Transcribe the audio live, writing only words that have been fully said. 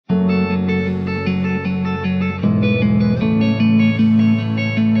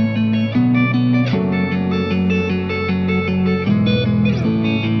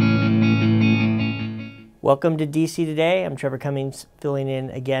Welcome to DC Today. I'm Trevor Cummings, filling in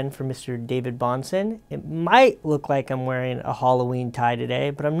again for Mr. David Bahnsen. It might look like I'm wearing a Halloween tie today,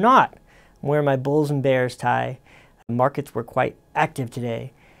 but I'm not. I'm wearing my Bulls and Bears tie. The markets were quite active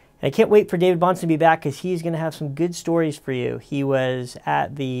today. And I can't wait for David Bahnsen to be back because he's going to have some good stories for you. He was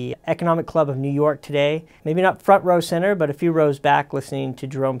at the Economic Club of New York today. Maybe not front row center, but a few rows back listening to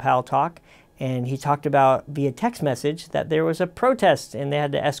Jerome Powell talk. And he talked about via text message that there was a protest and they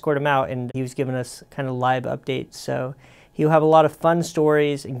had to escort him out, and he was giving us kind of live updates. So he'll have a lot of fun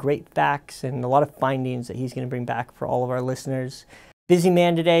stories and great facts and a lot of findings that he's going to bring back for all of our listeners. Busy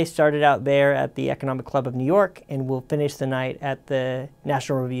man today, started out there at the Economic Club of New York and will finish the night at the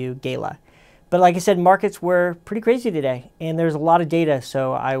National Review Gala. But like I said, markets were pretty crazy today and there's a lot of data,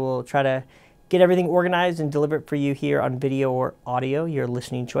 so I will try to get everything organized and deliver it for you here on video or audio, your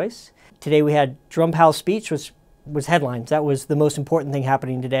listening choice. Today we had Jerome Powell's speech, which was headlines. That was the most important thing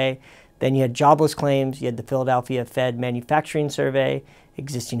happening today. Then you had jobless claims, you had the Philadelphia Fed manufacturing survey,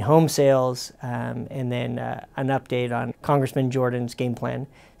 existing home sales, and then an update on Congressman Jordan's game plan.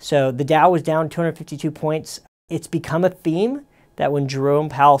 So the Dow was down 252 points. It's become a theme that when Jerome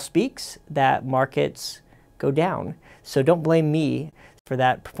Powell speaks, that markets go down. So don't blame me for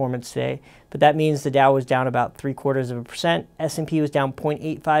that performance today. But that means the Dow was down about 0.75%, S&P was down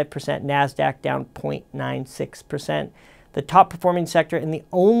 0.85%, NASDAQ down 0.96%. The top performing sector and the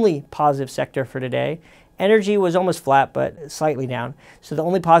only positive sector for today, energy was almost flat but slightly down. So the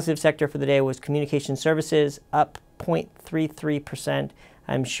only positive sector for the day was communication services, up 0.33%.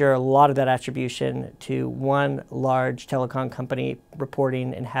 I'm sure a lot of that attribution to one large telecom company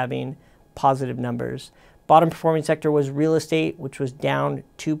reporting and having positive numbers. Bottom performing sector was real estate, which was down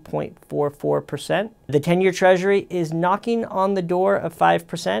 2.44%. The 10-year Treasury is knocking on the door of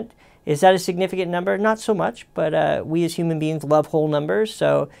 5%. Is that a significant number? Not so much, but we as human beings love whole numbers.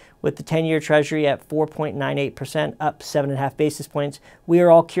 So with the 10-year Treasury at 4.98%, up 7.5 basis points, we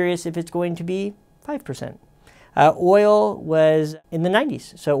are all curious if it's going to be 5%. Oil was in the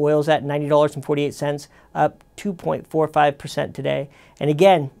 90s. So oil's at $90.48, up 2.45% today. And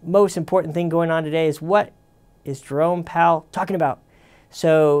again, most important thing going on today is what is Jerome Powell talking about?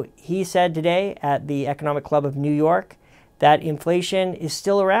 So he said today at the Economic Club of New York that inflation is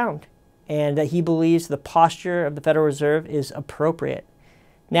still around and that he believes the posture of the Federal Reserve is appropriate.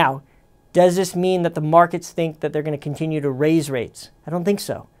 Now, does this mean that the markets think that they're going to continue to raise rates? I don't think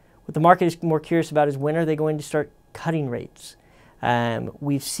so. What the market is more curious about is when are they going to start cutting rates?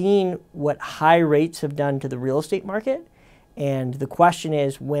 We've seen what high rates have done to the real estate market. And the question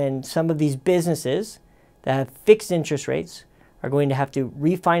is when some of these businesses that have fixed interest rates are going to have to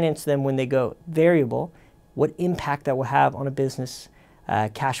refinance them when they go variable, what impact that will have on a business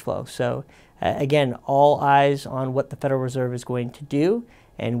cash flow. So again, all eyes on what the Federal Reserve is going to do.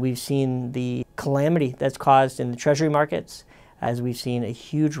 And we've seen the calamity that's caused in the Treasury markets as we've seen a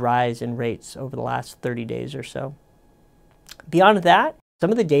huge rise in rates over the last 30 days or so. Beyond that,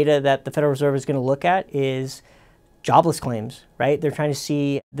 some of the data that the Federal Reserve is going to look at is jobless claims, right? They're trying to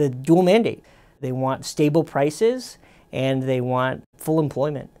see the dual mandate. They want stable prices and they want full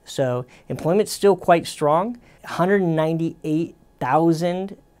employment. So employment's still quite strong,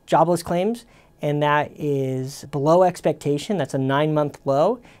 198,000 jobless claims, and that is below expectation. That's a 9-month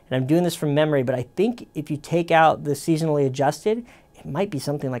low. And I'm doing this from memory, but I think if you take out the seasonally adjusted, it might be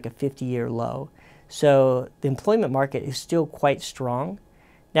something like a 50-year low. So the employment market is still quite strong.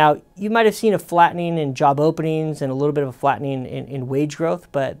 Now, you might have seen a flattening in job openings and a little bit of a flattening in wage growth,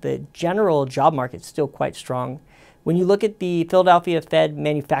 but the general job market is still quite strong. When you look at the Philadelphia Fed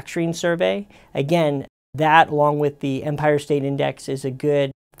manufacturing survey, again, that along with the Empire State Index is a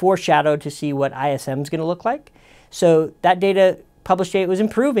good foreshadow to see what ISM is going to look like. So that data, published data, was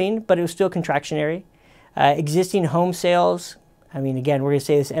improving, but it was still contractionary. Existing home sales, I mean, again, we're going to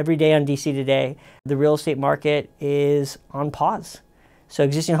say this every day on DC Today, the real estate market is on pause. So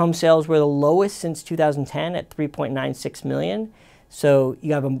existing home sales were the lowest since 2010 at 3.96 million. So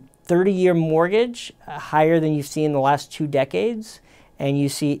you have a 30-year mortgage higher than you've seen in the last 2 decades, and you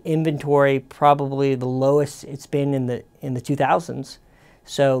see inventory probably the lowest it's been in the 2000s.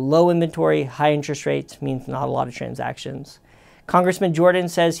 So low inventory, high interest rates means not a lot of transactions. Congressman Jordan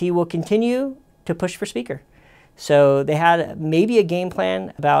says he will continue to push for speaker. So they had maybe a game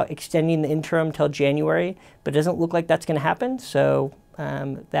plan about extending the interim till January, but it doesn't look like that's going to happen. So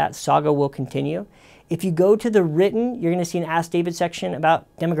that saga will continue. If you go to the written, you're going to see an Ask David section about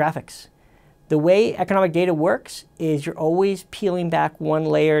demographics. The way economic data works is you're always peeling back one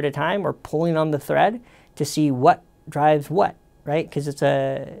layer at a time or pulling on the thread to see what drives what, right? Because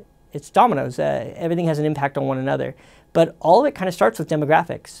it's dominoes. Everything has an impact on one another. But all of it kind of starts with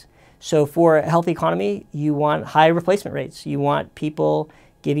demographics. So for a healthy economy, you want high replacement rates. You want people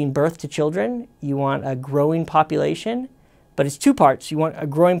giving birth to children. You want a growing population, but it's two parts. You want a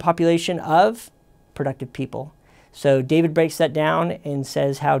growing population of productive people. So David breaks that down and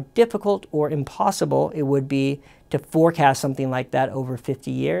says how difficult or impossible it would be to forecast something like that over 50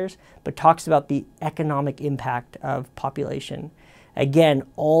 years, but talks about the economic impact of population. Again,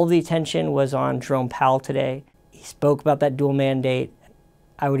 all the attention was on Jerome Powell today. He spoke about that dual mandate.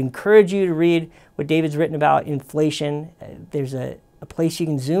 I would encourage you to read what David's written about inflation. There's a place you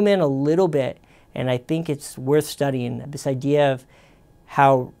can zoom in a little bit, and I think it's worth studying. This idea of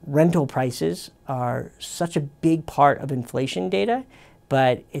how rental prices are such a big part of inflation data,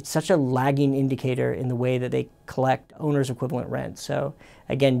 but it's such a lagging indicator in the way that they collect owner's equivalent rent. So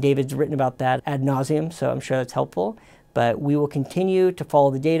again, David's written about that ad nauseum, so I'm sure that's helpful. But we will continue to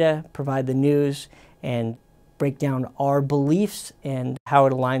follow the data, provide the news, and break down our beliefs and how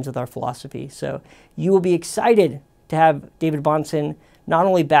it aligns with our philosophy. So you will be excited to have David Bahnsen not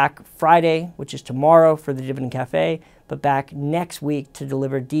only back Friday, which is tomorrow for the Dividend Cafe, but back next week to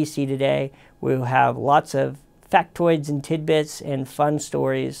deliver DC Today. We will have lots of factoids and tidbits and fun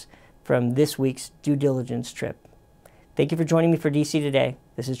stories from this week's due diligence trip. Thank you for joining me for DC Today.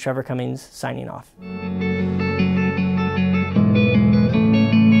 This is Trevor Cummings signing off.